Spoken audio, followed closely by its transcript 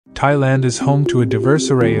Thailand is home to a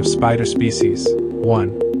diverse array of spider species.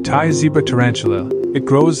 1. Thai Zebra Tarantula. It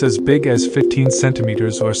grows as big as 15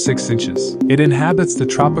 centimeters or 6 inches. It inhabits the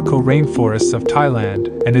tropical rainforests of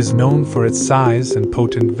Thailand and is known for its size and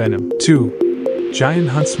potent venom. 2. Giant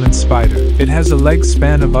huntsman spider. It has a leg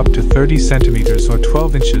span of up to 30 centimeters or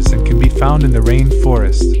 12 inches and can be found in the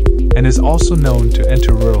rainforest, and is also known to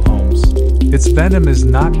enter rural homes. Its venom is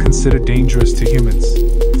not considered dangerous to humans.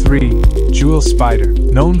 3. Jewel spider.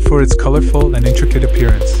 Known for its colorful and intricate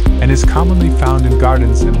appearance, and is commonly found in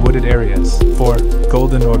gardens and wooded areas. 4.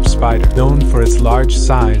 Golden orb spider. Known for its large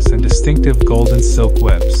size and distinctive golden silk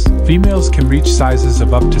webs. Females can reach sizes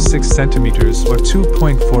of up to 6 centimeters or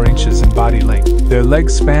 2.4 inches in body length. Their leg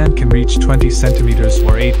span can reach 20 centimeters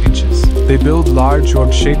or 8 inches. They build large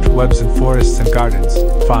orb-shaped webs in forests and gardens.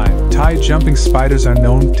 5. Thai jumping spiders are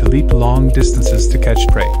known to leap long distances to catch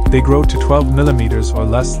prey. They grow to 12 millimeters or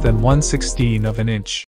less than 1/16 of an inch.